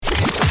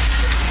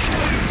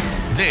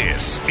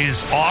This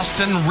is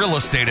Austin Real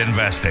Estate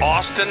Investing.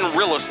 Austin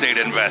Real Estate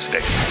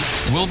Investing.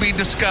 We'll be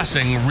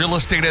discussing real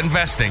estate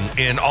investing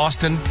in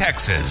Austin,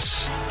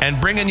 Texas, and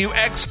bringing you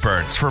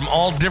experts from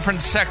all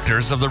different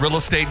sectors of the real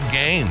estate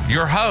game.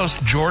 Your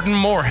host, Jordan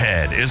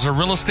Moorhead, is a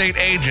real estate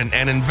agent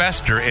and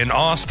investor in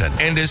Austin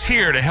and is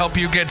here to help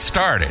you get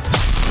started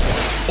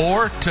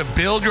or to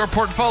build your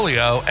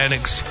portfolio and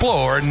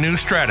explore new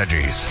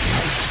strategies.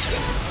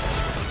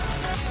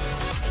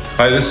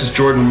 Hi, this is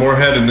Jordan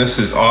Moorhead, and this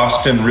is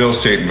Austin Real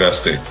Estate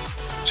Investing.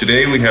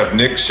 Today we have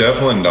Nick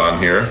Shevland on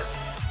here,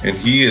 and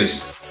he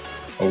is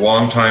a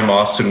longtime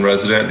Austin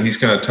resident. He's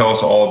going to tell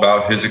us all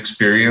about his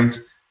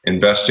experience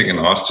investing in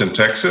Austin,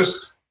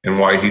 Texas, and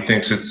why he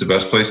thinks it's the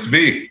best place to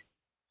be.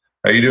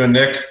 How you doing,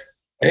 Nick?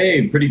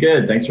 Hey, pretty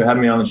good. Thanks for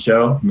having me on the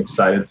show. I'm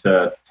excited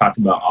to talk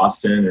about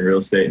Austin and real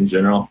estate in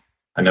general.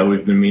 I know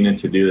we've been meaning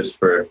to do this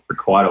for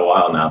quite a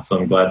while now, so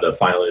I'm glad to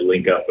finally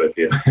link up with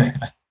you.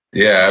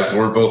 Yeah,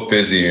 we're both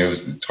busy.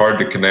 It's hard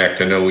to connect.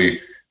 I know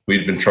we'd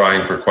been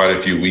trying for quite a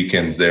few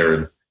weekends there,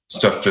 and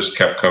stuff just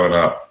kept coming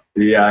up.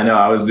 Yeah, I know.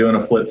 I was doing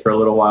a flip for a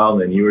little while,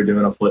 and then you were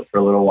doing a flip for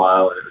a little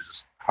while, and it was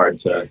just hard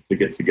to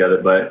get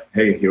together. But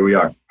hey, here we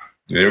are.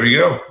 There we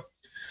go.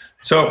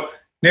 So,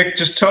 Nick,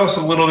 just tell us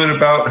a little bit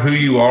about who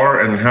you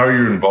are and how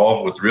you're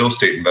involved with real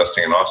estate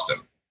investing in Austin.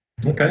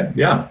 Okay,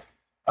 yeah.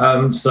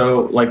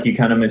 So like you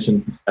kind of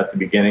mentioned at the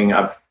beginning,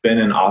 I've been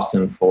in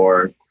Austin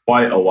for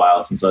quite a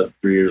while, since I was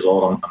 3 years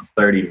old. I'm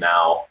 30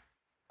 now.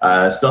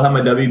 I still have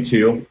my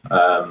W-2,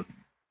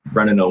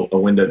 running a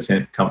window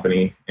tint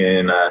company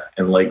in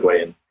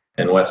Lakeway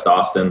in West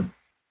Austin.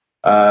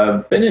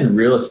 Been in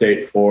real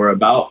estate for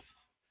about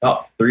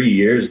 3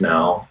 years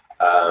now.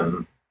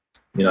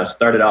 I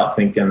started out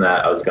thinking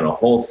that I was going to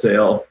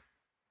wholesale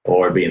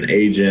or be an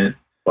agent,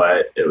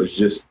 but it was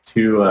just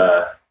too,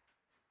 I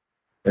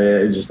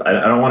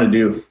don't want to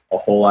do a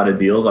whole lot of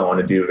deals. I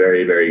want to do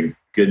very, very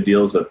good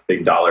deals with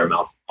big dollar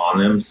amounts on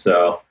them.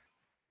 So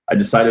I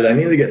decided I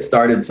needed to get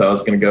started. So I was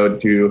going to go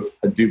do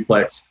a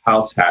duplex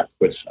house hack,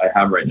 which I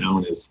have right now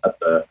and is at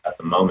the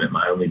moment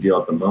my only deal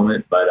at the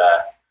moment. But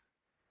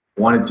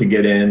wanted to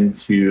get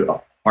into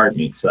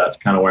apartments. So that's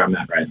kind of where I'm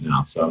at right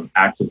now. So I'm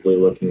actively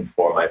looking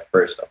for my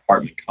first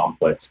apartment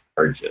complex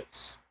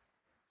purchase.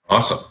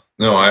 Awesome.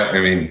 No,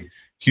 I mean,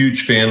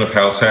 huge fan of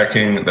house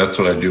hacking. That's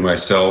what I do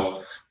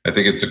myself. I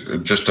think it's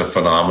just a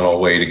phenomenal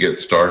way to get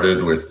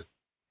started with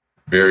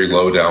very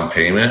low down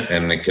payment,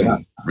 and it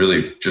can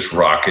really just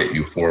rocket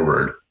you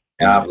forward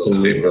in the real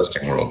estate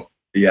investing world.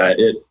 Yeah,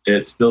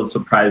 it still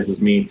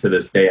surprises me to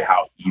this day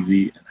how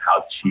easy and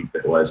how cheap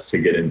it was to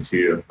get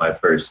into my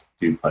first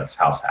duplex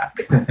house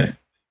hack.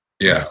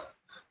 Yeah.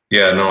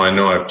 No, I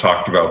know I've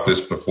talked about this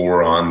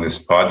before on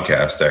this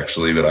podcast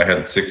actually, but I had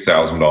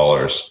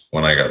 $6,000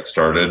 when I got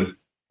started.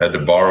 I had to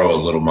borrow a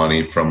little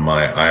money from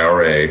my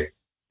IRA,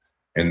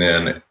 and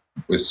then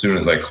as soon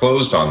as I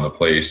closed on the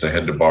place, I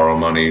had to borrow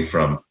money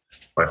from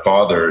my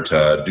father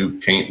to do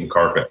paint and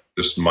carpet,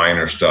 just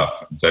minor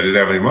stuff. So I didn't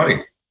have any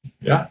money.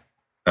 Yeah.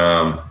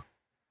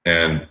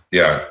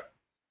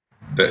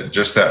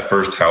 That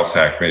first house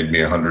hack made me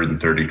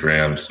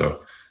 $130,000.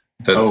 So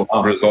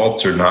the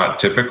results are not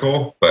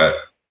typical, but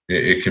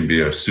it can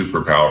be a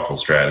super powerful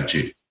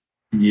strategy.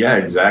 Yeah,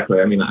 exactly.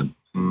 I mean,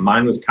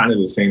 mine was kind of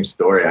the same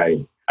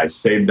story. I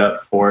saved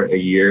up for a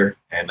year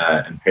and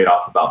paid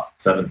off about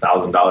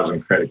 $7,000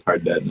 in credit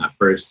card debt in that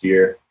first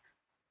year.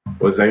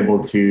 Was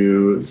able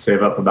to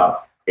save up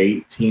about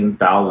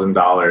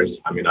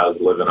 $18,000. I mean, I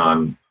was living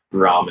on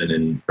ramen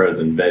and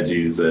frozen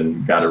veggies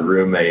and got a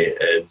roommate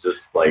and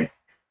just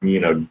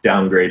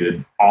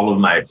downgraded all of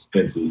my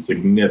expenses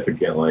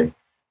significantly.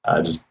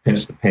 Just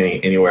pinched a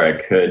penny anywhere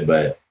I could.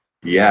 But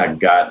yeah,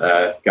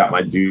 got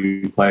my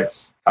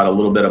duplex, got a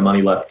little bit of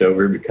money left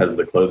over because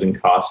the closing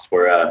costs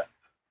were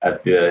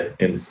at the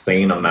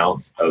insane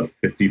amount of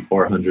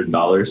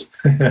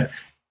 $5,400.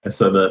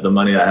 So the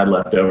money I had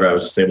left over, I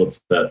was just able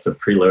to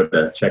preload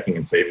a checking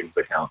and savings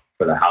account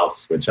for the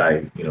house, which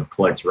I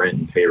collect rent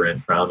and pay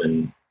rent from,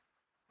 and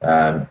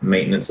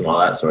maintenance and all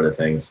that sort of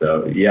thing.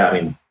 So yeah, I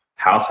mean,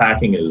 house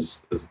hacking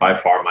is by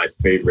far my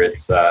favorite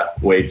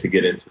way to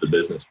get into the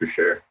business for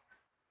sure.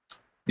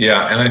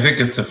 Yeah, and I think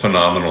it's a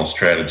phenomenal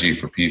strategy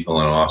for people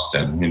in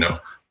Austin.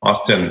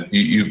 Austin,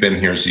 you've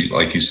been here,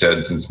 like you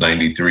said, since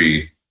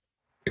 '93.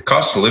 The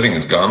cost of living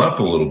has gone up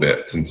a little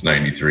bit since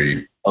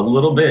 '93. A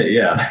little bit,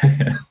 yeah.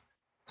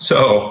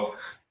 So,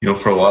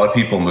 for a lot of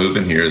people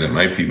moving here that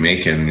might be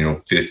making,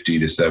 $50,000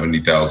 to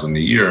 $70,000 a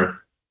year,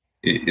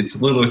 it's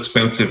a little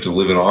expensive to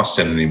live in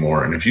Austin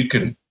anymore. And if you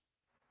can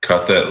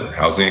cut that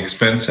housing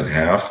expense in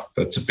half,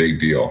 that's a big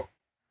deal.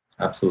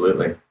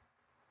 Absolutely.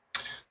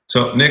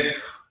 So, Nick,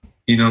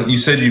 you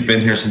said you've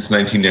been here since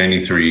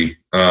 1993.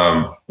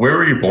 Where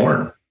were you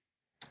born?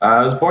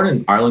 I was born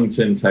in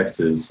Arlington,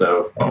 Texas.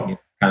 So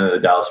kind of the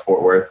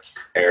Dallas-Fort Worth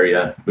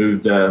area.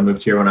 Moved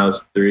here when I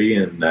was 3,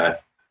 and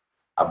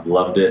I've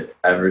loved it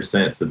ever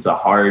since. It's a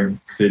hard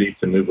city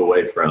to move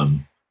away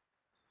from.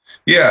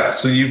 Yeah,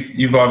 so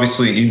you've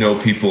obviously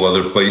people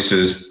other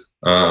places.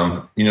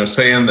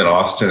 Saying that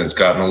Austin has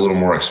gotten a little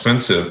more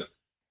expensive.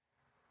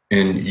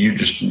 and you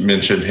just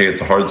mentioned, hey,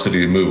 it's a hard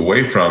city to move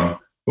away from.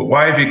 But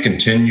why have you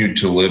continued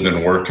to live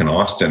and work in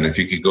Austin if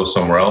you could go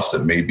somewhere else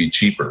that may be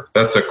cheaper?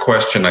 That's a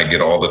question I get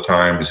all the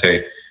time is,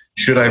 hey,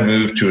 should I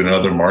move to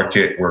another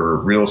market where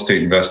real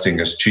estate investing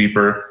is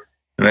cheaper?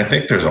 And I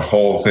think there's a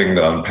whole thing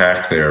to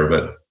unpack there.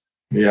 But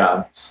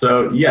yeah,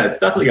 so yeah, it's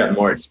definitely gotten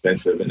more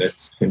expensive, and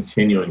it's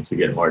continuing to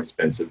get more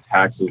expensive.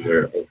 Taxes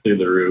are through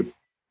the roof.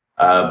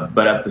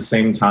 But at the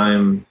same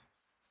time,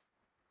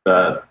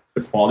 the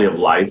quality of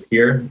life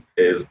here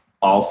is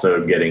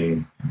also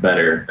getting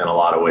better in a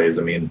lot of ways.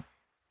 I mean,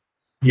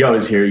 you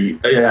always hear,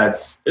 yeah,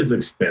 it's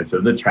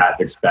expensive. The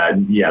traffic's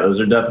bad. Yeah, those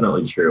are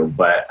definitely true.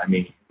 But I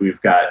mean, we've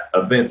got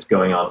events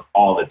going on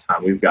all the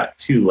time. We've got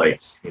 2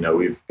 lakes.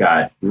 We've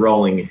got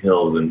rolling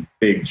hills and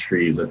big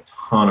trees, a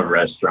ton of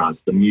restaurants,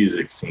 the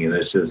music scene.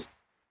 It's just,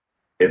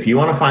 if you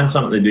want to find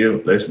something to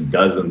do, there's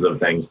dozens of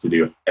things to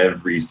do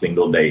every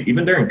single day.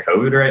 Even during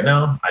COVID right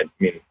now, I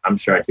mean, I'm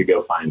sure I could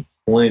go find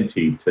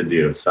plenty to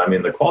do. So, I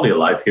mean, the quality of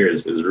life here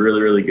is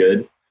really, really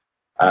good.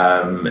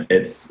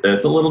 It's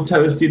a little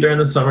toasty during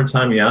the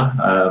summertime,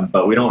 yeah,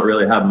 but we don't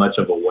really have much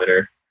of a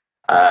winter.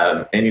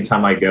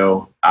 Anytime I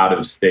go out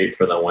of state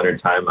for the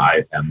wintertime,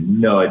 I have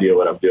no idea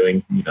what I'm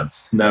doing.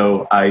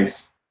 Snow,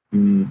 ice,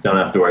 don't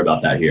have to worry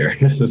about that here.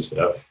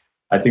 So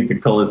I think the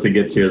coldest it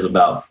gets here is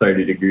about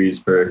 30 degrees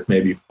for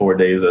maybe 4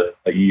 days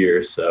a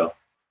year. So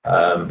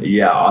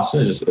yeah,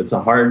 Austin is it's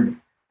a hard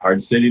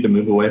city to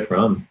move away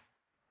from.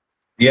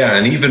 Yeah,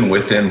 and even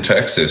within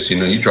Texas,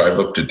 you drive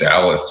up to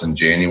Dallas in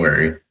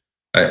January.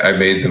 I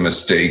made the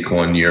mistake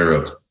one year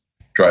of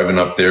driving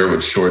up there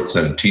with shorts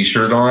and a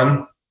t-shirt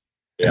on.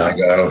 Yeah. And I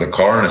got out of the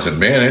car and I said,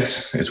 man,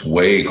 it's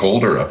way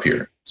colder up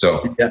here.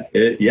 So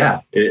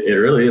it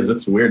really is.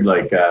 It's weird.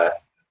 Like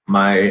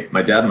my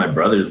dad and my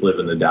brothers live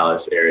in the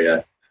Dallas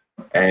area.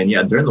 And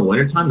yeah, during the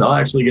wintertime, they'll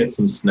actually get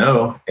some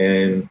snow,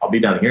 and I'll be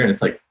down here and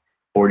it's like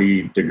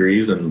 40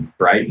 degrees and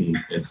bright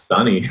and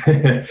sunny.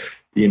 I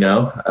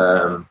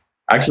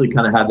actually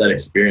kind of had that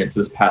experience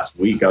this past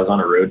week. I was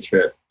on a road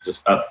trip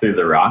just up through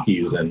the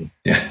Rockies, and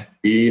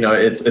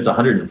it's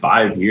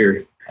 105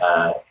 here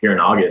in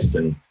August,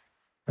 and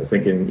I was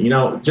thinking,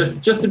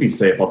 just to be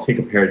safe, I'll take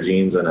a pair of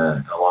jeans and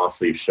a long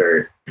sleeve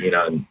shirt.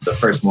 And the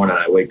first morning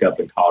I wake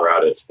up in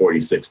Colorado, it's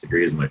 46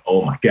 degrees. I'm like,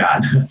 oh my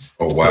God.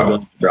 Oh wow.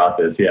 So brought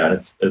this. Yeah,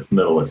 it's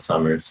middle of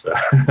summer, so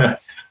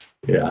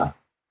yeah.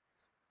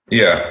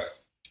 Yeah.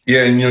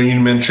 And you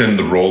mentioned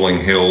the rolling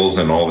hills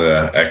and all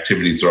the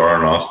activities there are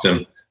in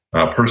Austin.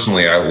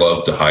 Personally, I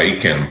love to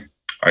hike, and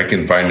I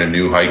can find a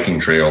new hiking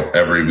trail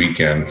every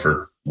weekend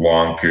for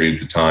long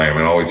periods of time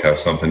and always have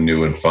something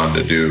new and fun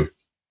to do.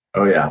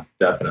 Oh yeah,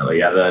 definitely.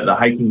 Yeah, the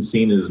hiking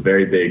scene is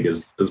very big,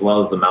 as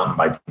well as the mountain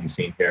biking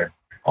scene here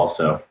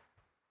also.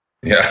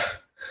 Yeah.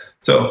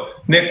 So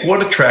Nick,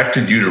 what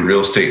attracted you to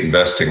real estate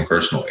investing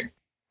personally?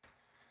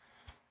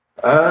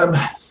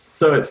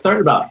 So it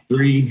started about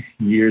 3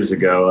 years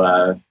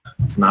ago.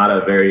 It's not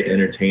a very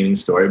entertaining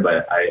story,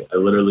 but I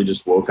literally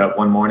just woke up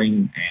one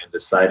morning and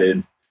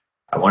decided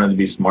I wanted to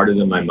be smarter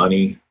than my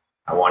money.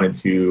 I wanted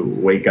to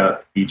wake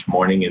up each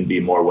morning and be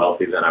more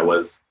wealthy than I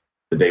was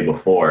the day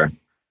before.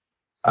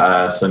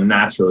 So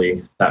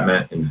naturally, that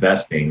meant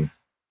investing.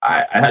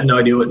 I had no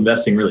idea what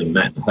investing really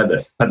meant.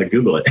 I had to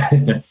Google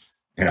it.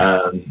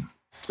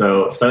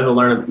 So started to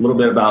learn a little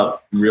bit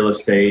about real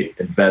estate,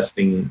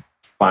 investing,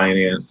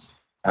 finance.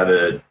 Had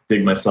to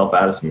dig myself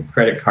out of some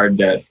credit card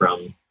debt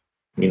from,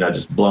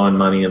 just blowing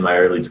money in my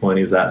early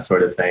 20s, that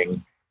sort of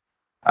thing.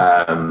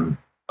 I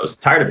was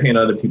tired of paying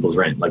other people's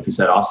rent. Like you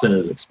said, Austin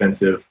is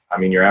expensive. I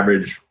mean, your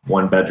average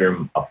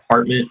 1-bedroom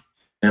apartment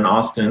in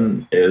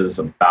Austin is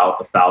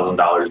about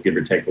 $1,000, give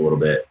or take a little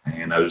bit.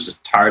 And I was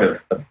just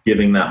tired of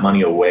giving that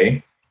money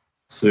away.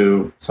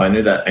 So I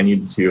knew that I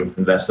needed to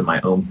invest in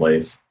my own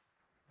place.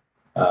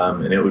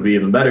 And it would be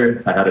even better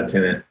if I had a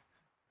tenant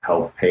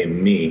help pay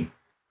me.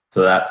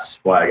 So that's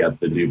why I got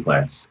the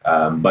duplex.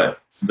 But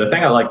the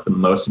thing I like the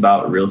most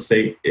about real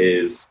estate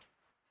is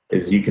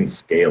you can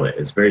scale it.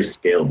 It's very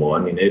scalable.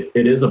 I mean, it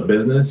is a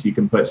business. You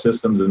can put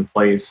systems in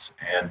place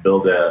and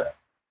build a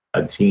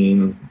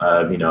team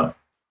of,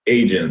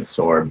 agents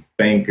or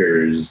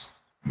bankers,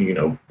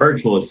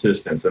 virtual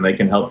assistants, and they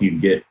can help you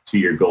get to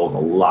your goals a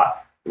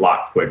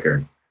lot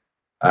quicker.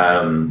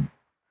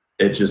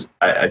 It just,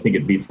 I think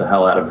it beats the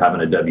hell out of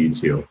having a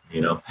W-2,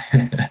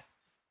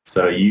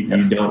 So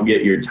you don't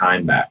get your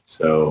time back.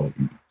 So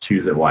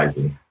choose it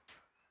wisely.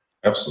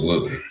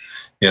 Absolutely.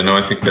 Yeah, no,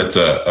 I think that's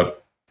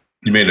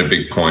you made a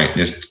big point.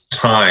 Just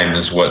time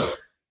is what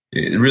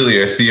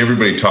really, I see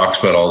everybody talks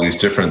about all these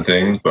different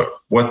things, but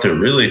what they're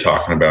really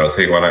talking about is,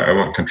 hey, I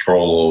want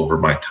control over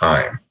my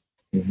time,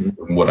 and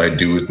what I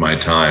do with my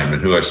time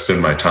and who I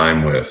spend my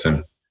time with.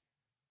 And,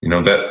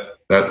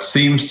 that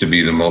seems to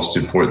be the most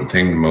important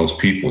thing to most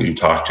people you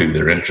talk to.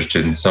 They're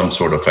interested in some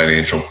sort of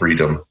financial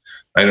freedom.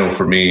 I know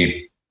for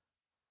me,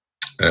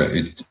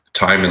 it's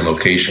time and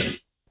location.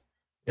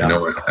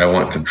 Yeah. I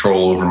want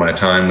control over my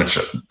time, which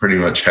I pretty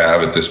much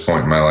have at this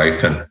point in my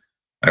life. And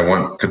I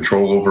want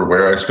control over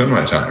where I spend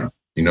my time,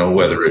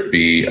 whether it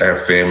be, I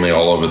have family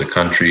all over the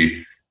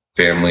country.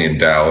 family in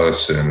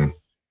Dallas and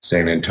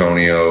San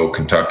Antonio,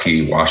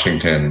 Kentucky,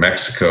 Washington,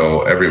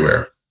 Mexico,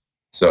 everywhere.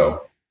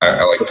 So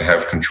I like to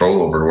have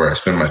control over where I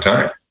spend my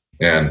time.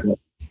 And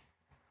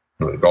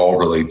it all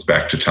relates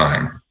back to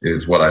time,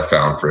 is what I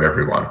found for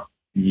everyone.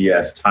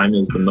 Yes, time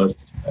is the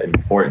most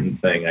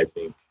important thing, I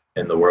think,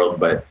 in the world.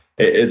 But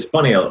it's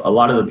funny, a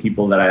lot of the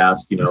people that I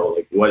ask,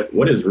 like,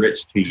 what is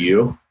rich to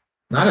you?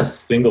 Not a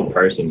single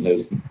person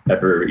has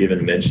ever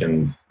even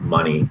mentioned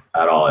money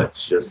at all.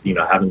 It's just,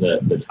 having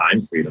the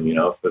time freedom,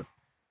 but,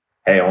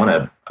 hey, I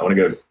want to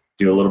go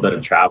do a little bit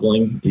of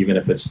traveling, even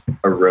if it's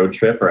a road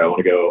trip, or I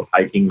want to go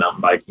hiking,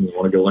 mountain biking, I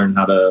want to go learn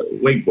how to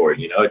wakeboard.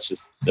 It's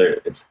just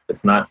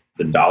it's not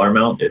the dollar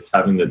amount, it's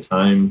having the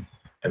time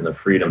and the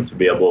freedom to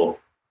be able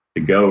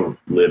to go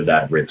live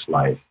that rich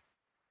life.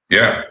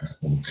 Yeah.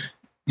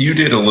 You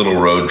did a little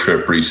road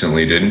trip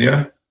recently, didn't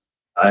you?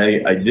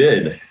 I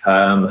did.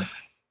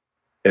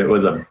 It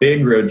was a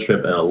big road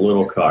trip in a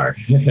little car.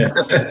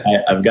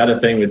 I've got a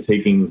thing with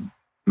taking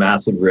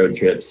massive road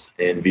trips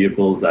in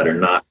vehicles that are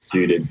not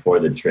suited for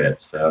the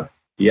trip. So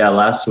yeah,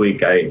 last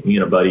week me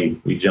and a buddy,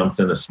 we jumped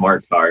in a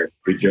smart car.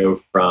 We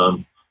drove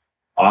from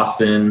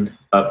Austin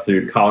up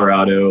through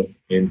Colorado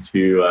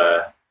into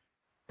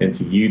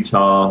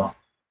Utah.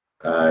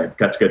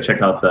 Got to go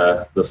check out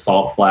the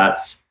salt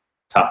flats.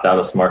 Topped out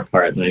a smart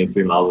car at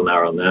 93 miles an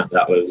hour on that.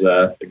 That was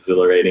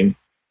exhilarating.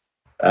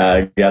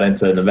 Got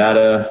into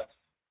Nevada,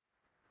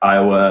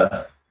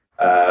 Iowa.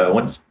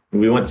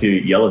 We went to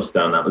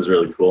Yellowstone. That was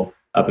really cool.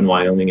 Up in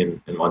Wyoming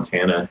and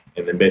Montana,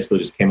 and then basically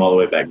just came all the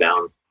way back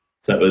down.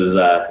 So it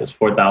was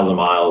 4,000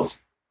 miles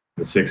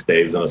in 6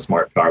 days in a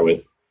smart car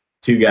with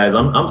two guys.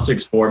 I'm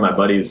 6'4", my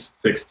buddy's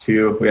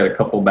 6'2". We had a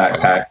couple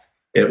backpacks.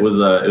 It was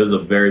a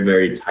very,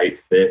 very tight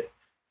fit,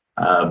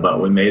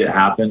 but we made it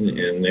happen,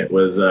 and it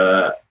was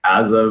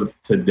as of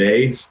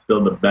today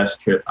still the best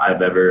trip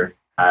I've ever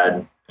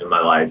had in my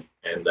life.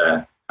 And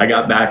I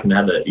got back and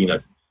had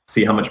to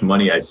see how much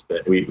money I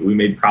spent. We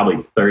made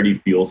probably 30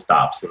 fuel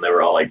stops, and they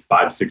were all like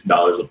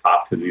 $5-6 a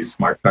pop, because these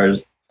smart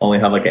cars only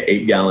have like an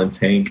 8-gallon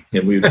tank,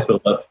 and we would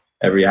fill up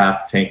every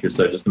half tank or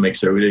so just to make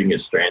sure we didn't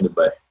get stranded.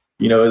 But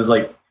it was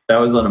like, that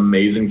was an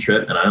amazing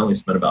trip, and I only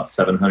spent about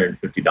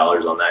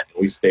 $750 on that. And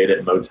we stayed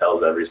at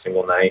motels every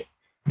single night.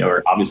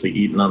 We're obviously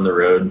eating on the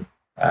road,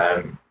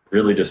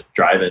 really just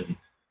driving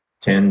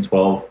 10,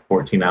 12,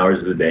 14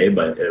 hours a day,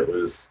 but it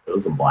was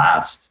a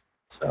blast.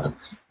 So,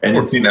 and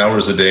 14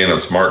 hours a day in a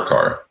smart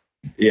car.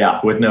 Yeah,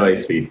 with no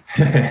AC.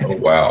 Oh,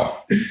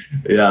 wow.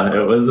 Yeah,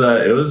 it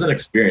was an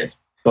experience,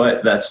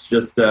 but that's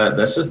just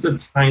a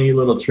tiny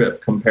little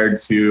trip compared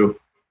to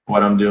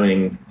what I'm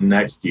doing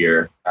next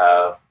year.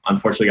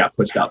 Unfortunately, got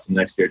pushed out to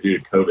next year due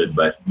to COVID,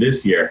 but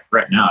this year,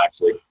 right now,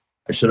 actually,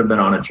 I should have been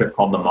on a trip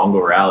called the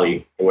Mongol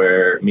Rally,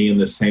 where me and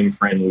the same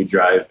friend, we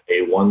drive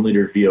a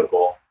 1-liter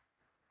vehicle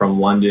from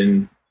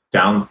London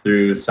down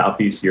through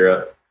Southeast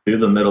Europe, through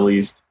the Middle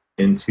East,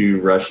 into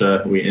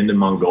Russia. We end in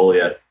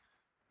Mongolia,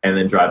 and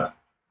then drive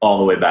all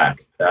the way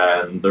back.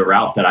 And the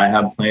route that I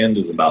have planned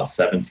is about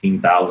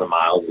 17,000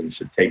 miles and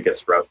should take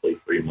us roughly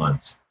 3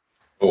 months.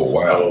 Oh,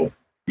 wow. So,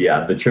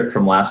 yeah, the trip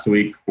from last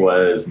week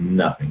was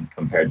nothing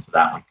compared to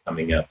that one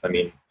coming up. I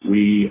mean,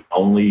 we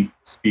only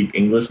speak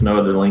English, no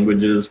other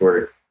languages.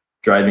 We're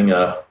driving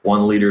a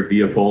 1-liter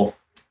vehicle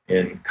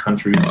in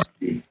countries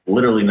we've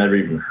literally never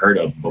even heard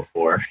of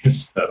before.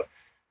 So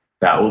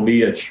that will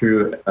be a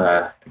true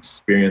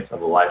experience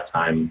of a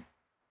lifetime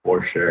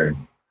for sure.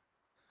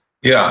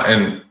 Yeah,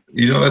 and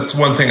that's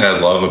one thing I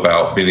love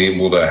about being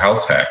able to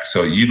house hack.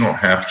 So you don't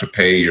have to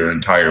pay your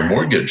entire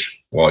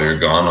mortgage while you're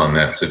gone on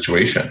that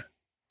situation.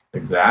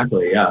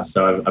 Exactly, yeah.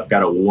 So I've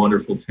got a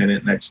wonderful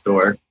tenant next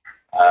door,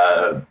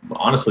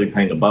 honestly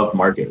paying above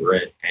market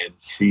rent, and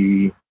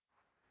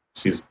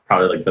she's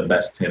probably like the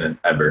best tenant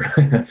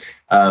ever.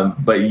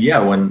 But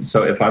yeah,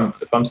 if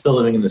I'm still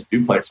living in this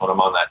duplex when I'm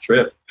on that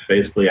trip,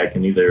 basically I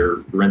can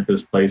either rent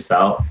this place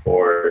out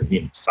or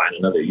sign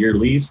another year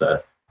lease,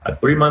 a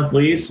 3-month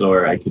lease,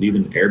 or I could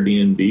even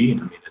Airbnb.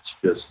 I mean, it's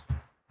just,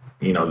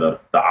 the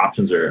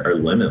options are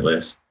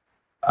limitless.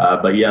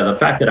 But yeah, the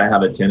fact that I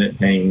have a tenant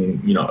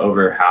paying,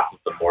 over half of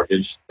the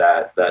mortgage,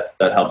 that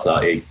helps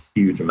out a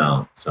huge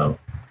amount. So,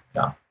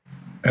 yeah.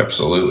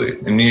 Absolutely.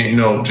 And,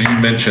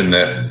 you mentioned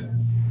that,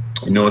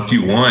 if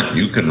you want,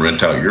 you can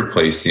rent out your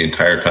place the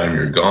entire time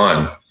you're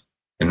gone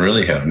and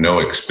really have no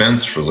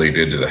expense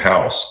related to the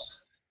house.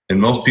 And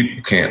most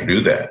people can't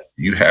do that.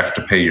 You have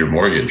to pay your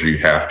mortgage, or you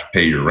have to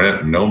pay your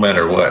rent, no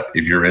matter what.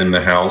 If you're in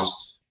the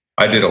house,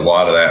 I did a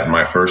lot of that in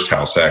my first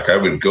house hack. I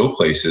would go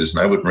places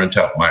and I would rent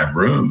out my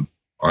room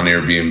on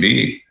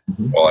Airbnb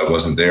while I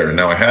wasn't there.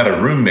 Now I had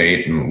a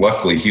roommate, and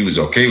luckily he was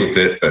okay with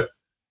it, but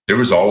there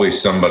was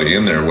always somebody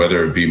in there,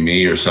 whether it be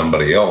me or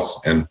somebody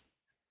else. And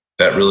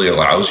that really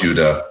allows you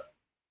to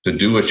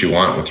do what you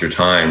want with your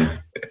time,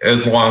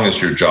 as long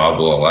as your job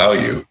will allow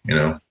you,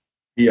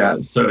 Yeah.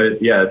 So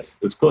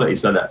it's cool that you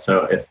said that.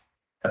 So if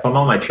I'm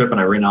on my trip and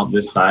I rent out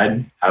this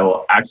side, I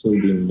will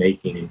actually be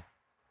making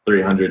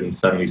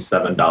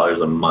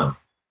 $377 a month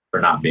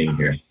for not being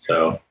here.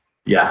 So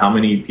yeah, how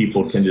many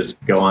people can just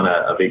go on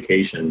a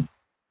vacation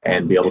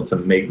and be able to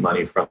make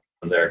money from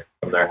their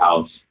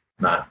house.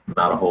 Not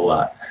a whole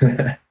lot.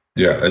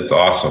 Yeah, it's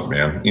awesome,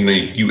 man.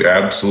 You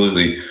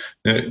absolutely,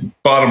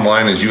 bottom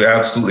line is you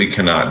absolutely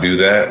cannot do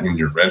that when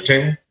you're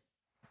renting.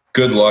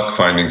 Good luck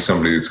finding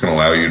somebody that's going to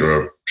allow you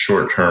to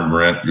short-term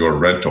rent your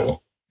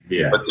rental.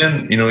 Yeah. But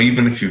then,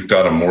 even if you've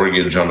got a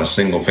mortgage on a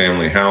single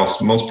family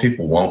house, most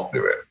people won't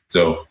do it.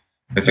 So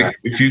I think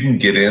if you can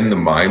get in the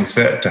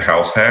mindset to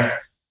house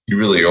hack, you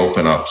really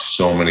open up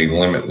so many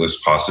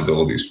limitless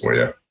possibilities for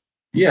you.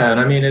 Yeah. And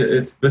I mean,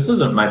 this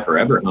isn't my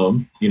forever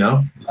home,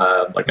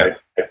 I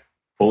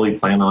fully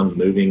plan on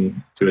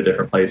moving to a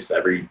different place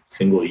every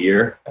single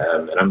year.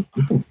 And I'm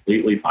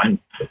completely fine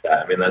with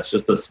that. I mean, that's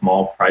just a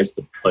small price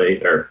to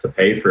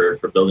pay for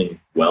building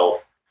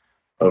wealth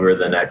over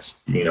the next,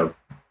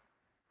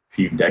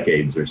 few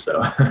decades or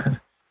so.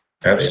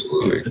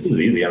 Absolutely. This is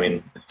easy. I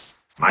mean,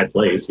 it's my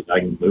place.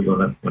 I can move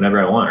on whenever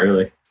I want,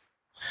 really.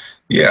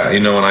 Yeah.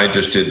 And I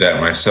just did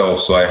that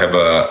myself. So I have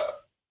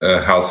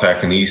a house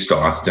hack in East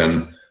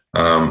Austin,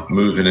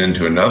 moving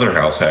into another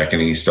house hack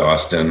in East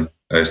Austin.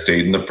 I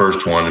stayed in the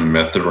first one and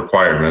met the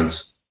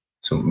requirements.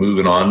 So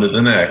moving on to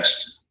the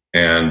next,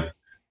 and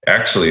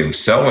actually I'm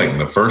selling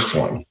the first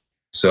one.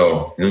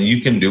 So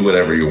you can do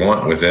whatever you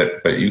want with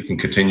it, but you can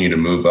continue to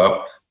move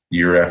up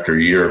year after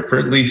year for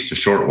at least a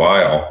short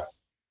while.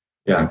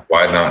 Yeah. And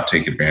why not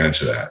take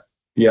advantage of that?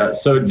 Yeah.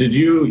 So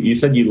you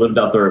said you lived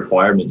out the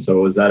requirements.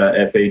 So was that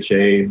a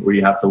FHA where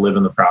you have to live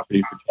in the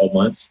property for 12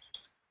 months?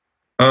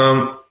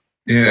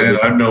 Yeah,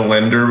 I'm no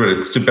lender, but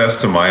it's to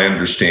best of my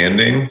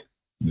understanding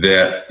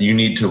that you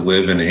need to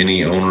live in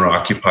any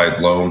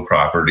owner-occupied loan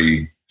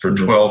property for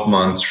 12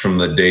 months from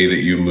the day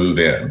that you move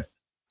in.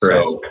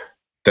 Correct. So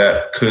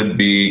that could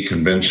be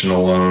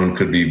conventional loan,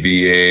 could be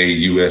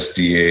VA,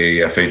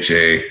 USDA,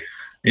 FHA,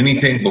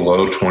 anything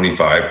below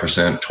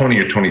 25%, 20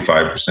 or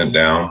 25%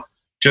 down.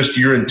 Just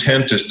your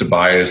intent is to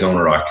buy as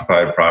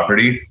owner-occupied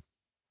property.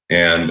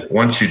 And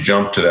once you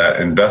jump to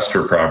that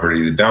investor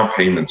property, the down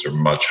payments are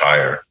much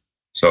higher.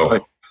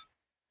 So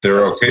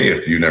they're okay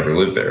if you never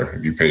lived there,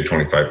 if you pay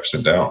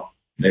 25% down.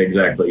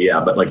 Exactly. Yeah.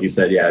 But like you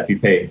said, if you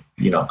pay,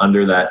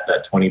 under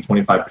that 20,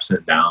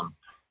 25% down,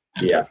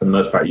 for the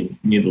most part, you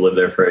need to live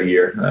there for a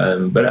year.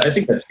 But I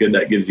think that's good.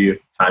 That gives you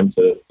time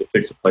to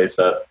fix a place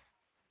up,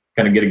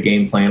 kind of get a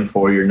game plan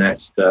for your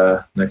next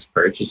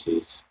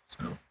purchases.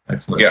 So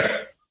excellent. Yeah.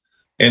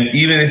 And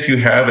even if you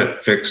have it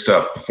fixed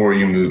up before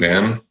you move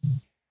in,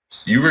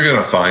 you were going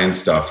to find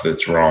stuff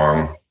that's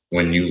wrong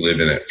when you live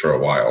in it for a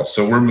while.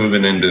 So we're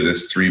moving into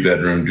this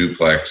 3-bedroom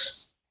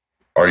duplex.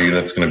 Our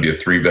unit's going to be a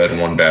 3-bed,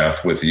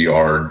 1-bath with a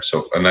yard.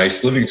 So a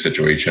nice living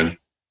situation.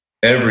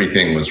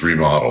 Everything was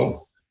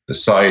remodeled. The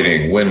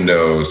siding,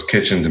 windows,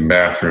 kitchens and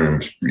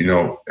bathrooms,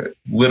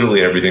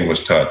 literally everything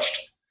was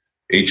touched.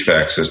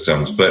 HVAC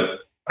systems.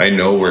 But I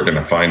know we're going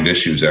to find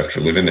issues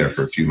after living there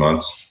for a few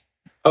months.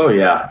 Oh,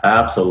 yeah,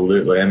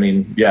 absolutely. I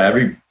mean,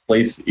 every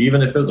place,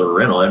 even if it was a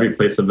rental, every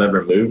place I've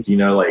ever moved,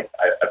 I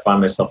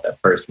find myself that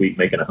first week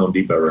making a Home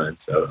Depot run.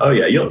 So,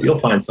 you'll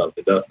find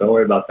something. Don't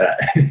worry about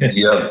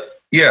that.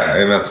 Yeah,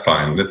 and that's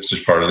fine. That's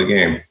just part of the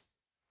game.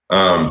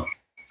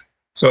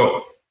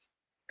 So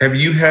have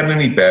you had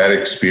any bad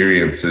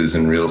experiences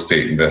in real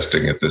estate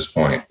investing at this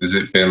point? Has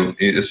it been,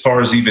 as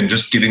far as even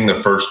just getting the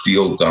first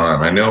deal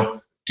done? I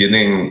know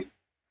getting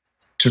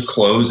to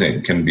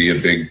closing can be a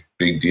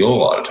big deal a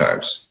lot of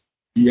times.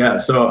 Yeah,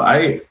 so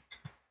I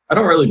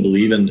don't really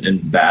believe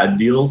in bad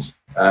deals.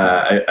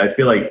 I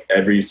feel like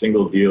every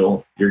single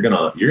deal you're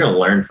gonna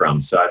learn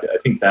from. So I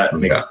think that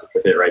makes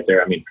it right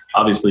there. I mean,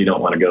 obviously you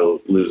don't want to go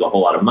lose a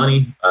whole lot of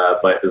money,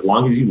 but as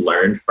long as you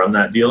learned from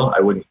that deal, I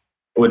wouldn't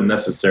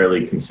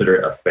necessarily consider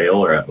it a fail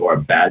or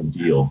a bad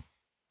deal.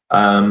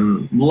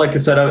 Like I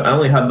said, I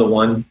only have the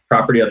one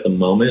property at the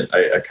moment.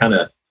 I kind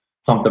of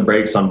pump the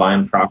brakes on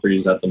buying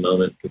properties at the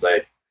moment because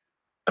I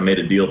made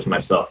a deal to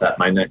myself that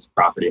my next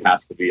property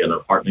has to be an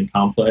apartment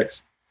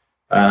complex.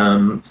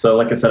 So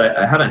like I said,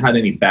 I haven't had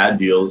any bad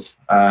deals.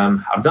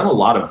 I've done a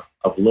lot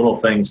of little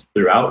things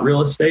throughout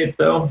real estate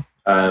though.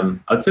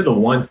 I'd say the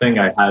one thing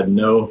I had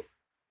no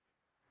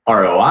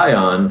ROI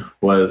on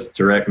was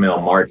direct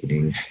mail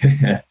marketing.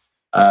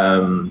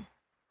 Probably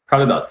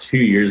about 2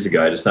 years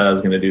ago, I decided I was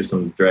going to do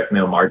some direct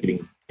mail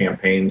marketing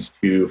campaigns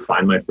to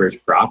find my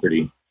first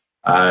property.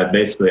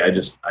 Basically,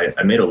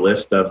 I made a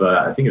list of,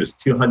 I think it was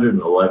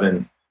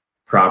 211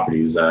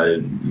 properties. I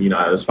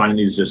was finding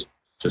these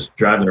just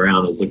driving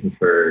around. I was looking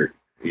for,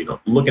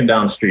 looking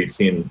down the street,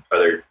 seeing, are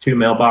there 2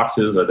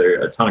 mailboxes? Are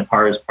there a ton of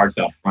cars parked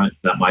out front?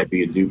 That might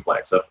be a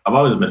duplex. I've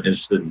always been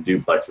interested in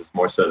duplexes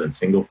more so than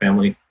single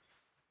family.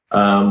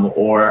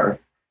 Or,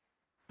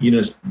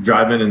 just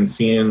driving and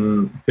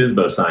seeing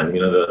FSBO signs,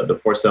 the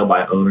for sale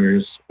by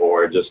owners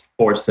or just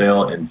for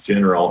sale in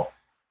general.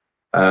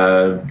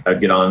 I'd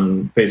get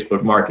on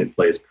Facebook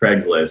Marketplace,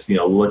 Craigslist,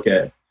 look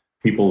at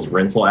people's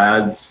rental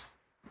ads,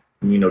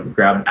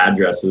 grab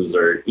addresses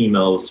or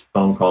emails,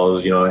 phone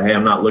calls, hey,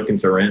 I'm not looking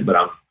to rent, but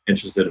I'm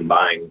interested in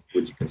buying.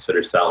 Would you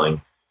consider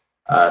selling?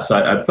 So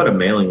I put a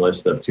mailing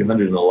list of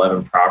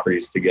 211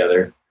 properties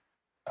together.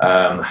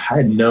 I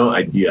had no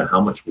idea how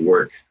much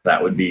work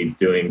that would be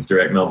doing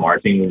direct mail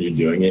marketing when you're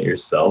doing it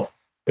yourself.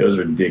 It was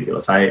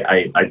ridiculous.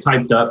 I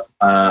typed up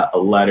a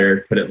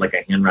letter, put it in like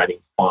a handwriting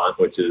font,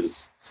 which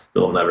is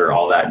still never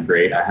all that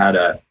great. I had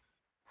a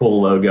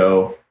cool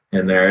logo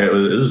in there. It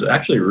was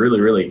actually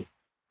really, really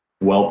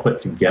well put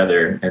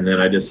together. And then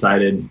I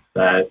decided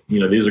that,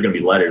 these are going to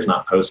be letters,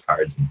 not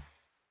postcards.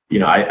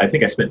 And, I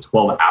think I spent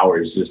 12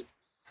 hours just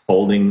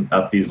folding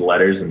up these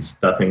letters and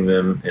stuffing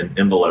them in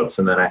envelopes.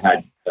 And then I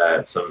had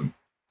some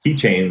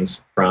keychains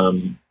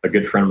from a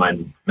good friend of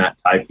mine, Matt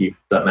Tyke.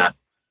 What's up, Matt?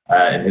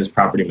 And his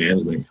property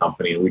management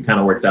company. And we kind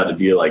of worked out a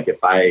deal. Like if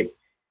I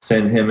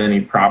send him any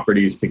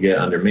properties to get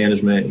under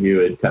management, he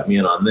would cut me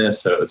in on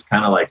this. So it was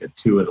kind of like a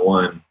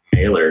 2-in-1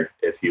 mailer,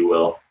 if you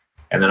will.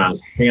 And then I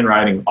was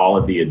handwriting all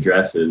of the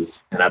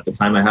addresses. And at the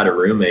time I had a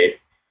roommate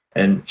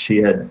and she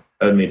had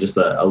owed me just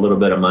a little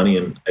bit of money.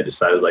 And I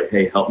decided, I was like,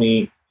 hey, help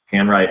me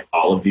handwrite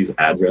all of these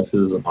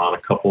addresses on a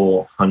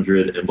couple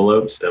hundred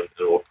envelopes and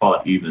we'll call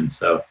it even.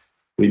 So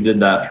we did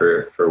that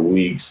for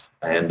weeks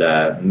and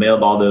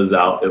mailed all those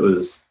out. It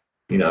was,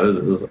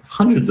 it was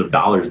hundreds of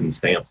dollars in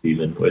stamps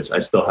even, which I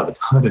still have a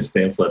ton of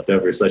stamps left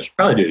over. So I should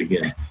probably do it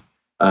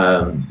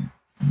again.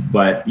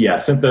 But yeah,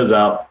 sent those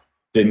out,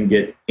 didn't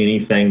get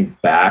anything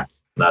back,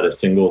 not a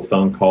single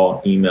phone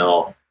call,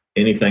 email,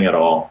 anything at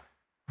all.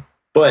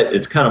 But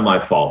it's kind of my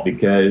fault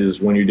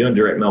because when you're doing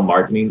direct mail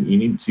marketing, you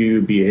need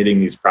to be hitting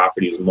these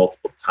properties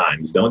multiple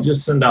times. Don't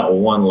just send out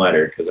one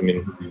letter because,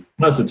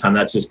 most of the time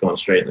that's just going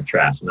straight in the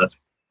trash. And that's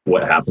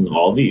what happened to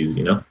all these,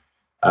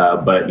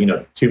 But,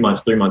 2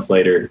 months, 3 months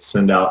later,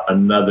 send out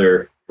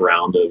another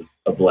round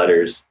of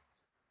letters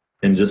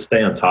and just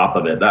stay on top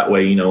of it. That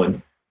way,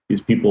 when these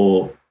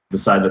people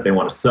decide that they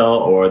want to sell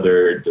or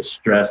they're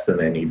distressed and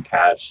they need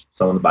cash,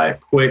 someone to buy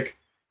it quick,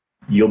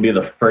 you'll be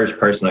the first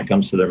person that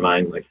comes to their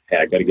mind, like, hey,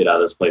 I got to get out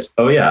of this place.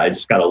 Oh, yeah, I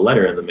just got a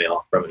letter in the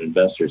mail from an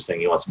investor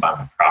saying he wants to buy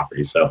my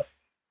property. So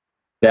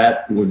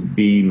that would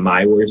be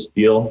my worst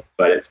deal,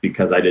 but it's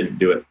because I didn't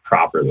do it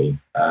properly.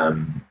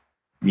 And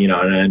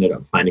I ended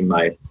up finding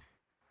my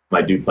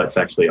duplex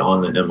actually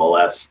on the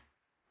MLS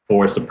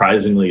for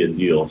surprisingly a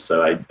deal.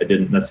 So I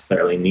didn't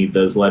necessarily need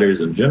those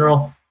letters in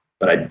general,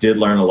 but I did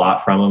learn a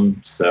lot from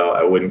them. So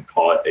I wouldn't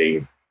call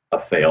it a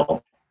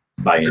fail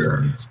by any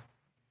means.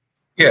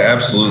 Yeah,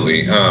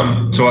 absolutely.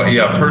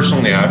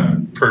 Personally, I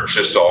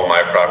purchased all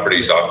my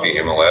properties off the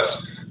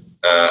MLS.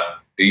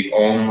 The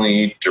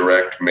only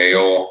direct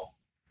mail,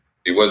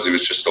 it was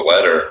just a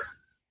letter.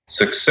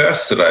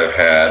 Success that I've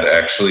had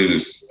actually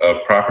was a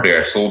property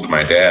I sold to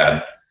my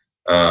dad.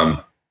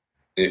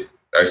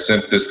 I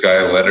sent this guy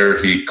a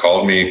letter. He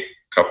called me a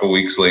couple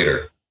weeks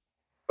later.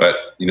 But,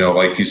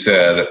 like you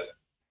said,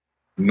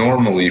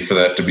 normally for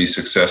that to be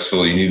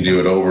successful, you need to do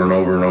it over and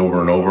over and over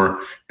and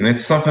over. And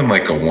it's something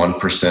like a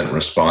 1%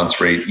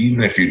 response rate,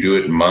 even if you do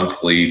it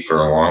monthly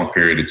for a long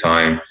period of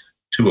time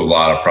to a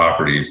lot of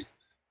properties.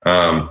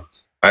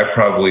 I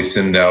probably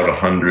send out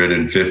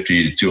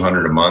 150 to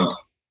 200 a month.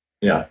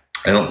 Yeah.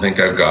 I don't think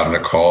I've gotten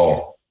a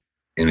call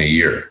in a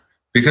year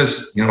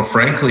because,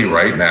 frankly,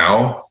 right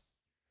now,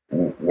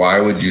 why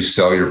would you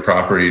sell your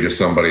property to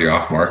somebody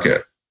off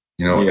market?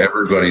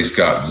 Everybody's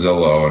got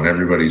Zillow and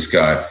everybody's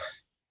got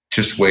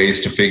just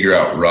ways to figure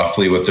out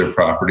roughly what their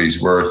property's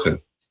worth, and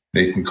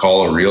they can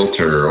call a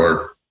realtor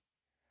or,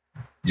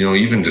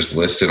 even just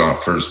list it on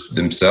for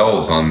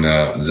themselves on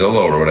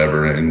Zillow or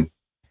whatever and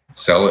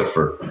sell it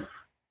for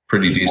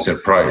pretty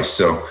decent price.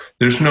 So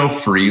there's no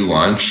free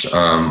lunch.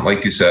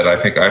 Like you said, I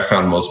think I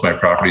found most of my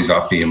properties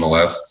off the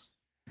MLS.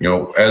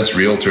 As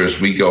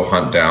realtors, we go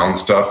hunt down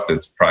stuff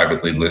that's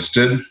privately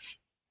listed,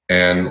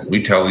 and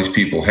we tell these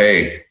people,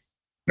 hey,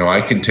 I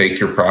can take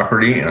your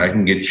property and I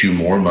can get you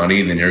more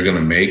money than you're going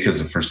to make as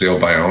a for sale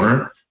by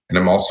owner. And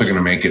I'm also going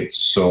to make it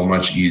so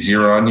much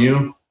easier on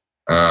you.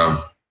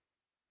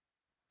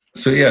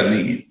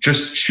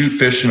 Just shoot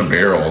fish in a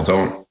barrel.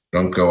 Don't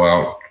go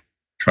out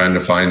trying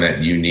to find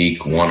that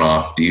unique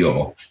one-off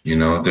deal.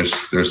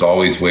 There's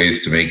always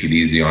ways to make it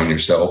easy on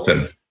yourself.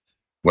 And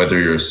whether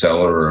you're a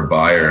seller or a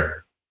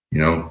buyer,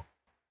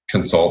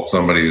 consult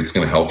somebody that's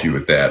going to help you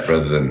with that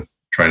rather than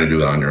trying to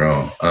do it on your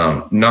own.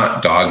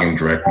 Not dogging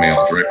direct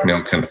mail. Direct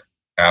mail can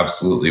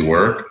absolutely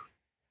work.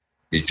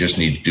 You just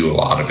need to do a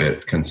lot of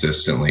it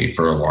consistently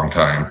for a long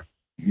time.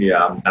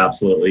 Yeah,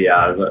 absolutely.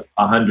 Yeah.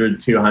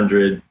 100,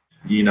 200,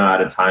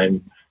 at a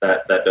time,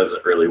 that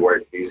doesn't really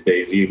work these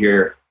days. You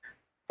hear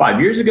 5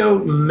 years ago,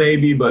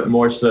 maybe, but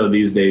more so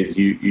these days,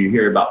 you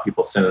hear about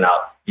people sending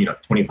out,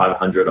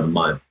 2,500 a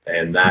month,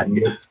 and that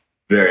gets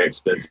very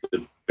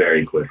expensive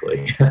very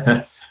quickly.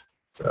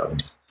 So.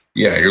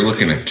 Yeah, you're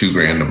looking at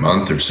 $2,000 a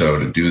month or so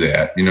to do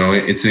that.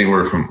 It's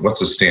anywhere from,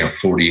 what's a stamp,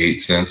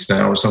 48 cents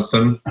now or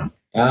something?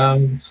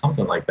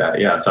 Something like that.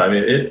 Yeah. So,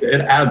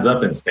 it adds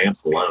up in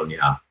stamps alone.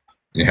 Yeah.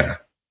 Yeah.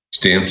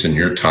 Stamps in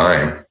your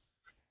time.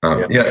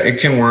 It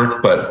can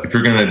work, but if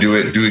you're going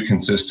to do it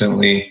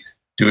consistently,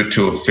 do it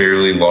to a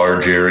fairly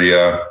large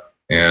area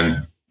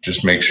and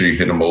just make sure you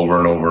hit them over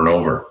and over and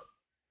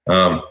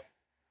over.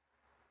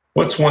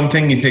 What's one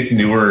thing you think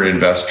newer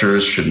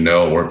investors should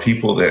know, or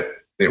people that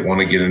they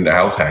want to get into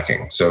house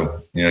hacking.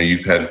 So,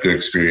 you've had good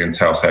experience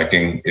house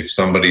hacking. If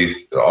a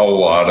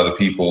lot of the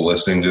people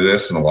listening to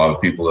this and a lot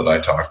of people that I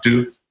talk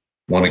to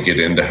want to get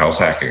into house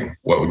hacking,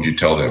 what would you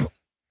tell them?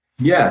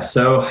 Yeah.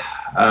 So,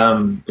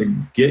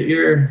 get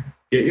your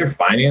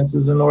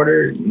finances in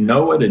order.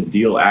 Know what a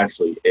deal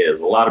actually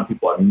is. A lot of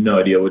people have no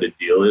idea what a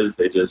deal is.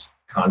 They just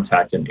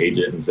contact an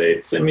agent and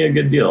say, send me a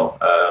good deal,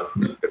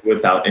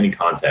 without any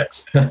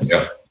context.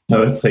 Yeah.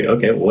 So it's like,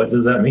 okay, what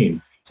does that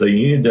mean? So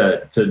you need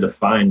to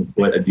define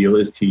what a deal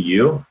is to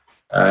you.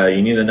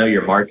 You need to know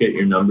your market,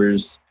 your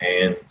numbers,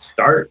 and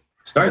start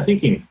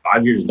thinking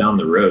 5 years down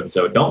the road.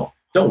 So don't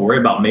worry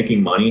about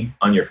making money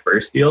on your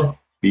first deal,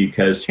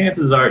 because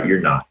chances are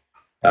you're not.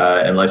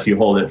 Unless you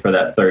hold it for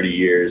that 30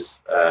 years,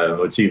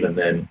 which even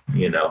then,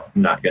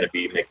 not going to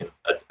be making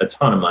a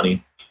ton of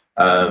money.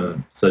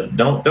 So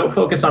don't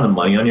focus on the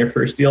money on your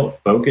first deal.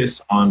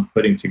 Focus on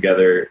putting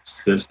together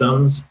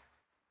systems,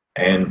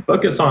 and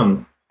focus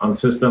on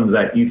systems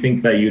that you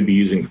think that you'd be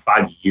using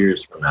 5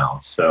 years from now.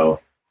 So,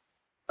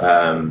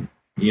 don't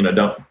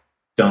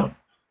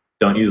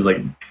use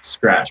like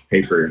scratch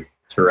paper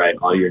to write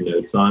all your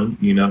notes on.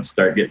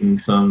 Start getting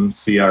some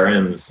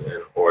CRMs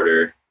in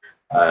order.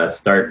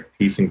 Start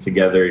piecing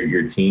together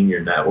your team,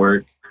 your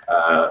network,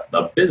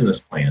 a business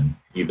plan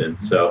even.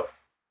 So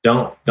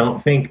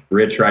don't think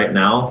rich right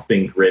now,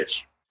 think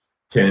rich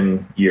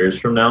 10 years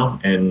from now,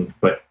 and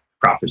put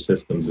proper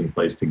systems in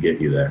place to get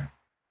you there.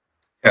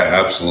 Yeah,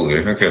 absolutely.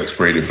 I think that's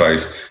great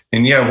advice.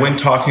 And yeah, when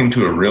talking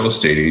to a real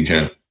estate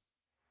agent,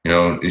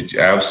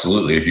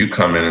 absolutely, if you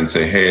come in and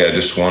say, hey, I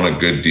just want a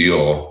good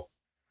deal,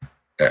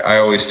 I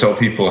always tell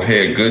people,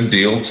 hey, a good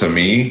deal to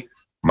me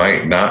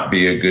might not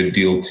be a good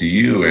deal to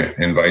you,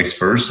 and vice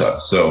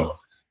versa. So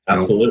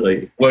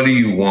absolutely. What do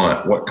you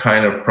want? What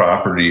kind of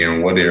property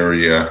in what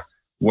area?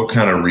 What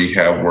kind of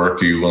rehab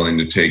work are you willing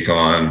to take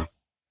on?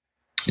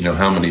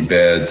 How many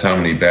beds, how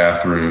many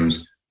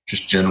bathrooms,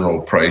 just general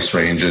price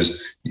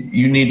ranges.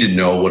 You need to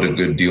know what a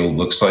good deal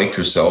looks like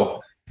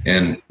yourself.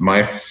 And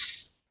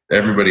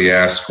everybody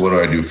asks, what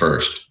do I do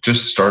first?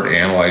 Just start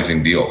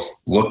analyzing deals.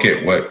 Look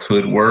at what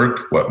could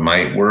work, what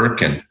might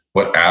work, and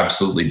what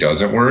absolutely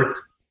doesn't work.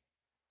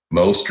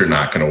 Most are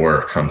not going to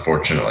work,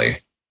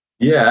 unfortunately.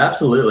 Yeah,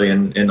 absolutely.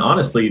 And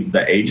honestly,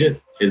 the agent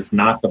is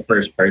not the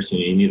first person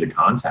you need to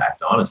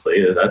contact.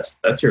 Honestly,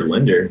 that's your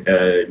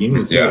lender. You need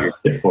to see what you're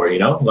good for.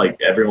 Like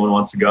everyone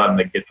wants to go out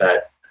and get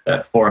that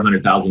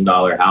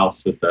 $400,000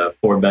 house with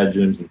 4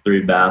 bedrooms and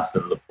 3 baths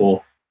and the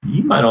pool.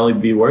 You might only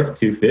be worth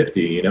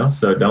 $250,000.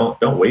 So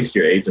don't waste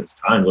your agent's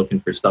time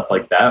looking for stuff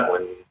like that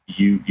when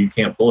you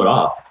can't pull it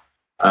off.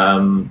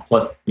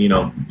 Plus, you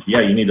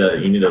need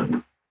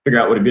to figure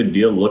out what a good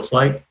deal looks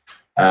like.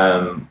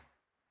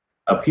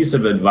 A piece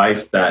of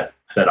advice that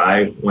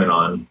I went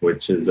on,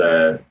 which is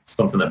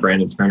something that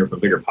Brandon Turner from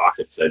Bigger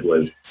Pockets said,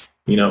 was,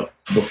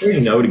 before you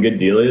know what a good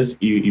deal is,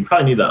 you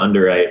probably need to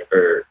underwrite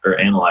or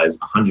analyze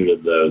 100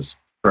 of those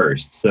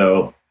first.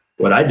 So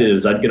what I did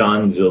is I'd get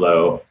on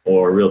Zillow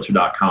or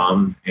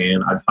Realtor.com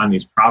and I'd find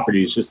these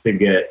properties just to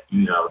get,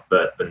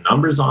 the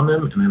numbers on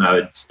them. And then I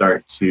would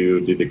start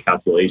to do the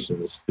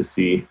calculations to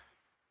see,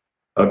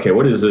 okay,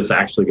 what is this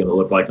actually going to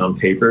look like on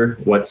paper?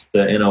 What's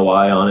the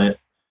NOI on it?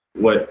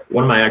 What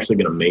am I actually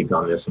going to make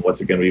on this? And what's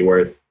it going to be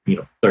worth,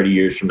 30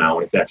 years from now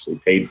when it's actually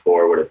paid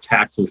for? What are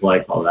taxes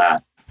like? All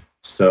that.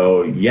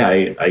 So yeah,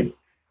 I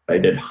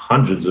did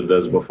hundreds of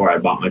those before I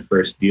bought my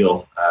first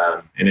deal.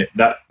 And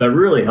that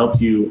really helps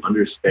you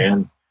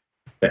understand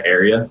the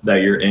area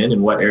that you're in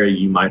and what area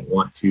you might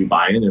want to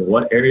buy in and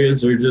what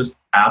areas are just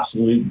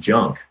absolute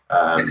junk.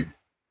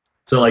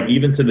 So like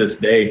even to this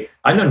day,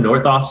 I know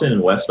North Austin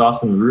and West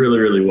Austin really,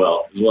 really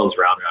well, as well as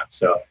Round Rock.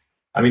 So,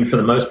 I mean, for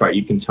the most part,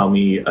 you can tell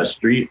me a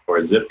street or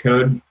a zip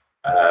code,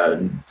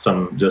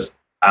 some just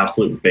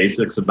absolute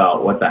basics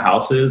about what the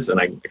house is. And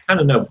I kind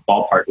of know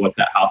ballpark what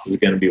that house is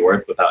going to be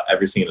worth without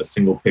ever seeing a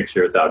single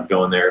picture, without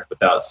going there,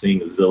 without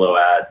seeing a Zillow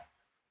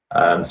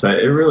ad. So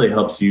it really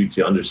helps you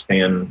to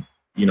understand,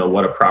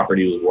 what a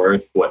property is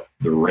worth, what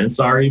the rents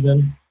are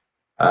even.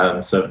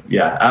 So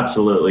yeah,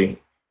 absolutely.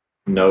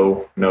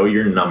 Know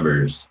your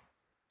numbers.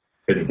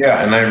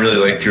 Yeah, and I really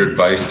liked your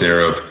advice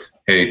there of,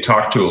 hey,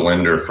 talk to a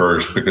lender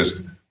first,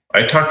 because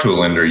I talked to a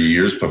lender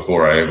years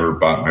before I ever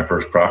bought my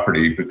first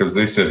property, because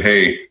they said,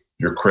 hey,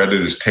 your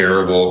credit is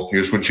terrible.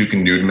 Here's what you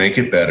can do to make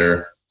it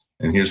better.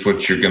 And here's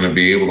what you're going to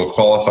be able to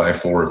qualify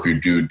for if you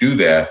do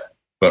that.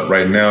 But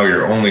right now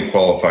you're only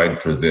qualified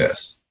for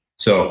this.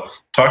 So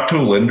talk to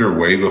a lender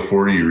way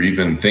before you're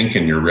even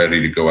thinking you're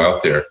ready to go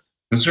out there,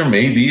 because there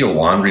may be a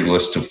laundry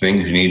list of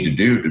things you need to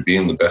do to be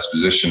in the best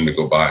position to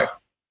go buy.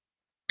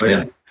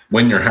 And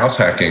when you're house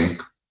hacking,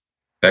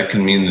 that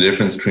can mean the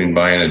difference between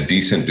buying a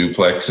decent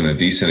duplex in a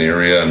decent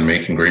area and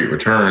making great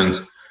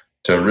returns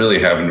to really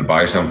having to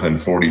buy something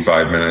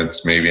 45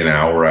 minutes, maybe an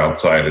hour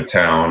outside of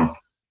town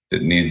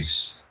that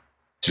needs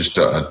just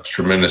a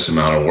tremendous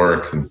amount of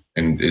work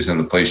and isn't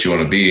the place you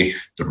want to be.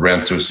 The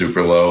rents are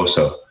super low.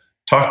 So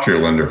talk to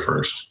your lender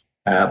first.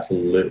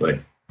 Absolutely.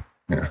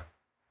 Yeah.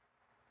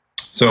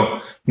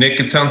 So, Nick,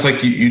 it sounds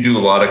like you do a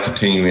lot of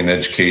continuing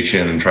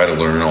education and try to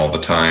learn all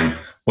the time.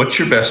 What's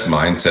your best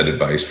mindset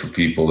advice for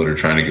people that are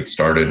trying to get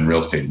started in real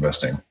estate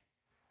investing?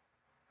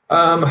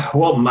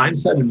 Well,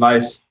 mindset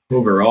advice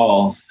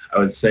overall, I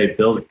would say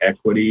build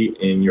equity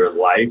in your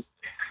life,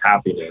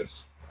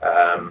 happiness.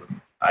 I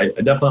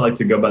definitely like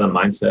to go by the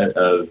mindset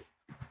of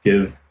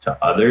give to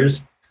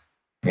others,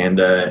 and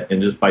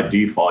just by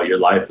default, your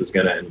life is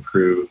going to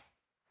improve,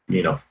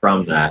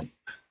 from that.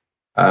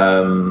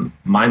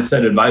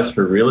 Mindset advice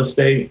for real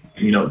estate,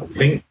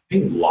 think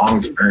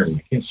long term.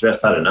 I can't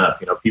stress that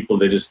enough. People,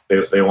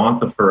 they want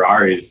the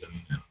Ferraris and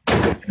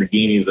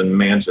Lamborghinis and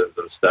mansions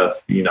and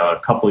stuff, a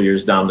couple of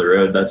years down the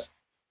road. That's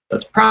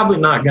probably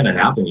not going to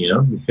happen.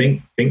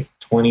 Think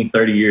 20,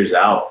 30 years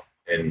out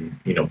and,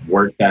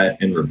 work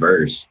that in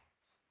reverse.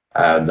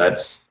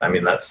 That's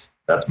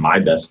my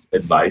best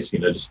advice,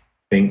 just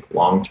think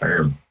long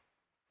term.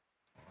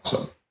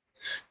 Awesome.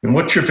 And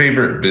what's your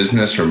favorite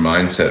business or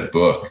mindset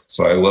book?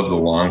 So I love the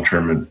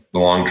long-term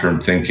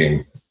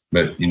thinking,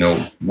 but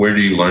where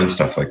do you learn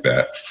stuff like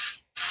that?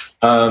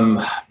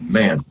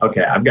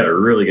 Okay, I've got a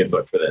really good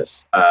book for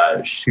this.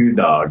 Shoe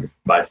Dog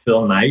by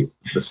Phil Knight,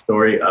 the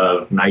story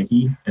of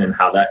Nike and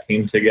how that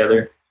came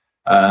together.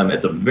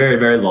 It's a very,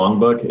 very long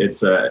book.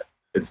 It's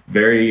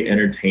very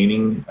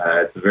entertaining.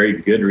 It's a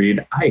very good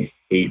read. I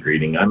hate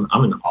reading. I'm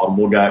an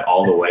Audible guy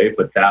all the way,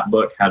 but that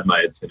book had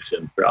my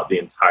attention throughout the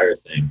entire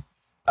thing.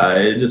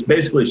 It just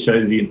basically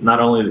shows you not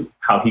only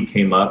how he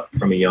came up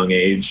from a young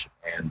age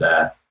and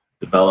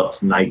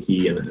developed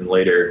Nike and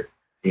later,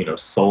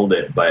 sold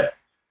it, but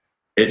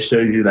it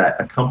shows you that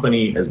a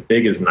company as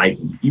big as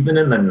Nike, even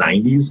in the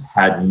 90s,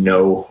 had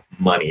no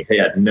money. He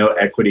had no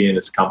equity in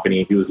his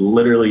company. He was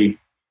literally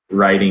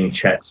writing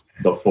checks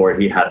before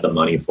he had the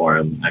money for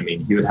him. I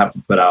mean, he would have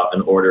to put out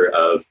an order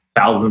of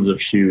thousands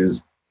of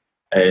shoes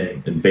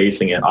and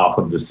basing it off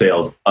of the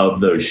sales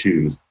of those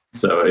shoes.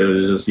 So it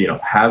was just,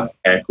 have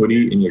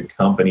equity in your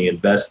company,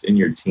 invest in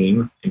your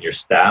team, in your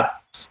staff,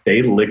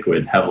 stay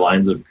liquid, have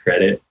lines of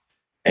credit,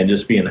 and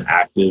just be an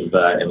active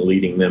and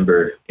leading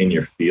member in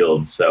your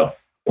field. So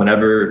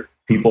whenever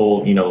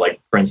people, like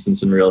for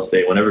instance, in real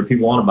estate, whenever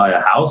people want to buy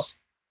a house,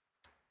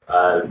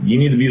 you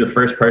need to be the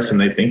first person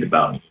they think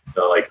about.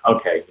 So like,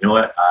 okay, you know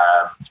what?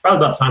 It's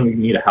probably about time we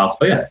need a house.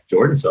 Oh yeah,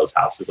 Jordan sells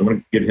houses. I'm going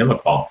to give him a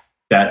call.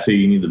 That's who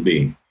you need to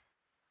be.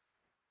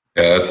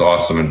 Yeah, that's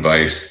awesome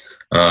advice.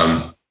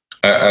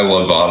 I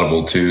love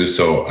Audible too,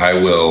 so I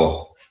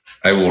will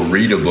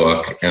read a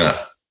book, and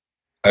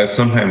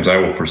sometimes I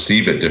will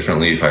perceive it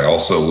differently if I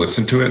also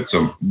listen to it.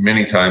 So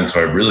many times, if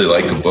I really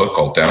like a book,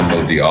 I'll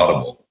download the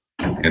Audible,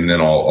 and then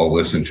I'll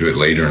listen to it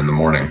later in the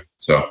morning.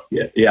 So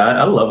yeah,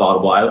 I love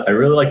Audible. I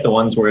really like the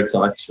ones where it's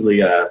actually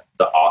the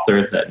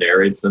author that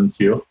narrates them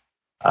too.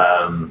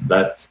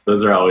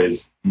 Those are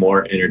always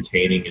more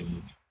entertaining,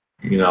 and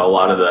a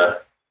lot of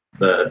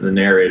the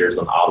narrators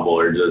on Audible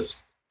are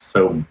just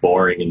so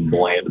boring and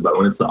bland, but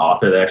when it's the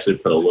author, they actually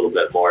put a little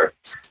bit more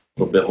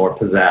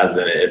pizzazz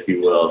in it, if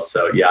you will.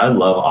 So yeah, I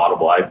love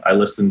Audible. I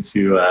listen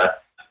to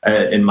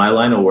in my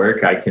line of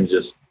work, I can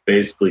just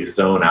basically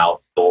zone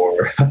out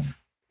for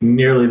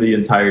nearly the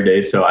entire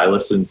day. So I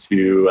listen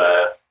to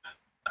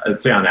I'd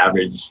say on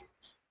average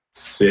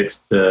 6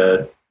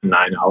 to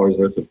 9 hours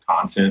worth of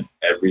content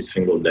every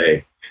single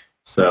day.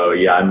 So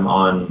yeah, I'm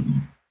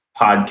on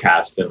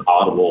podcast and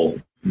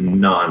Audible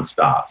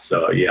nonstop.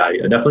 So yeah, I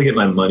definitely get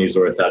my money's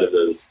worth out of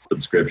those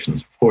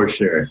subscriptions for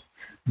sure.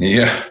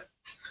 Yeah,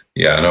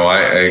 no, I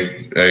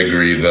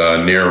agree.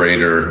 The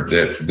narrator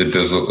that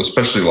does,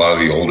 especially a lot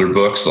of the older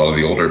books, a lot of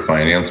the older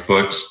finance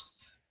books,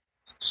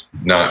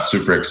 not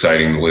super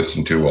exciting to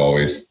listen to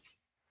always.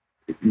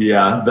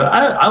 Yeah,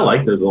 I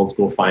like those old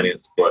school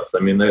finance books. I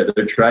mean,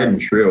 they're tried and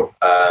true.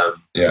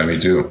 Yeah, me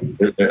too.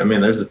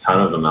 There's a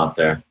ton of them out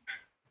there.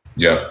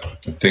 Yeah,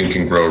 Think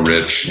and Grow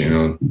Rich.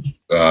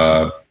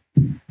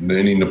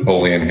 Any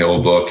Napoleon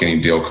Hill book, any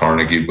Dale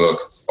Carnegie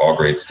book, it's all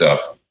great stuff.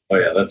 Oh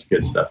yeah, that's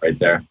good stuff right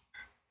there.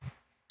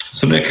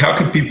 So Nick, how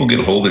can people get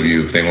a hold of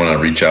you if they want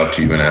to reach out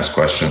to you and ask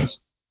questions?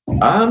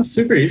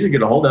 Super easy to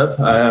get a hold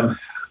of.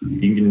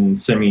 You can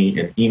send me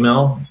an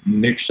email,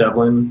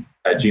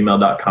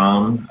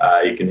 nickshevlin@gmail.com.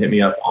 You can hit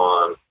me up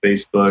on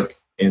Facebook,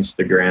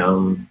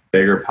 Instagram,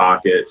 Bigger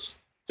Pockets.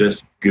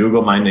 Just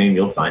Google my name,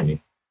 you'll find me.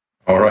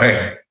 All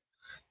right.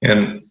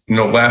 And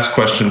last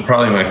question,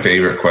 probably my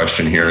favorite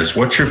question here is,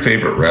 what's your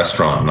favorite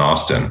restaurant in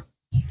Austin?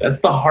 That's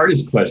the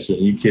hardest question. Are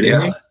you kidding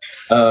me?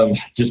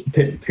 Just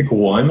pick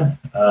one.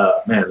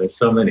 Man, there's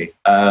so many.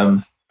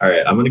 All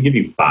right, I'm going to give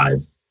you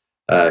 5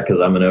 because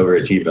I'm an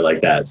overachiever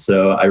like that.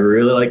 So I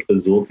really like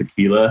Azul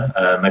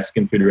Tequila,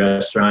 Mexican food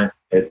restaurant.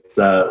 It's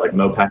like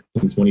Mopac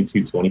in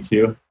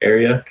 2222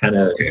 area, kind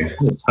of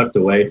tucked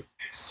away.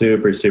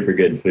 Super, super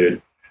good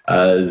food.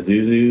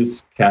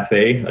 Zuzu's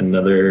Cafe,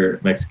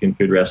 another Mexican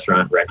food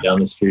restaurant right down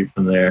the street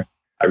from there.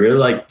 I really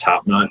like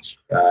Top Notch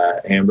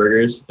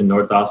hamburgers in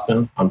North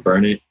Austin on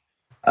Burnett.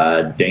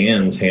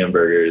 Dan's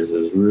Hamburgers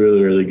is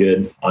really, really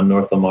good on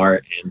North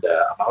Lamar. And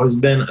I've always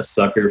been a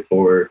sucker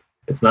for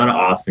it's not an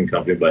Austin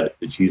company, but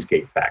the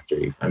Cheesecake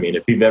Factory. I mean,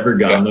 if you've ever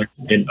gone there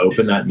and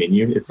opened that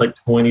menu, it's like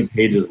 20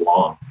 pages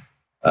long.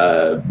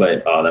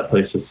 But that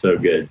place is so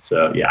good.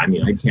 So yeah, I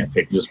mean, I can't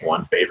pick just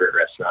one favorite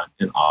restaurant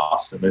in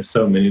Austin. There's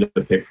so many to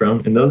pick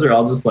from, and those are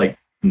all just like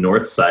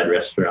North Side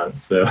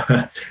restaurants. So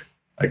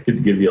I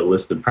could give you a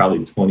list of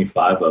probably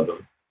 25 of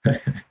them.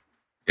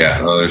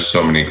 Yeah, no, there's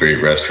so many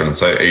great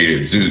restaurants. I ate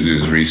at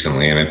Zuzu's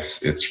recently, and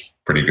it's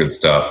pretty good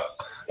stuff.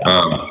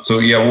 So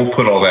yeah, we'll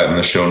put all that in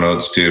the show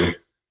notes too.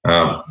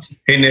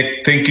 Hey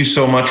Nick, thank you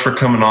so much for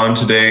coming on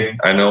today.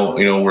 I know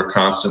we're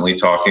constantly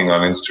talking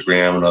on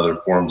Instagram and other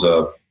forms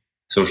of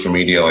social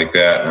media like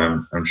that,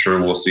 and I'm sure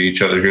we'll see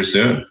each other here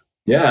soon.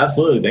 Yeah,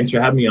 absolutely. Thanks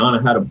for having me on.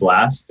 I had a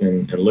blast,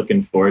 and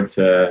looking forward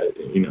to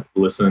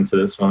listening to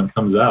this when it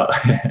comes out.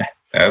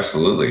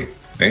 Absolutely.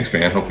 Thanks,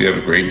 man. Hope you have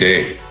a great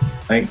day.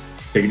 Thanks.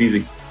 Take it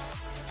easy.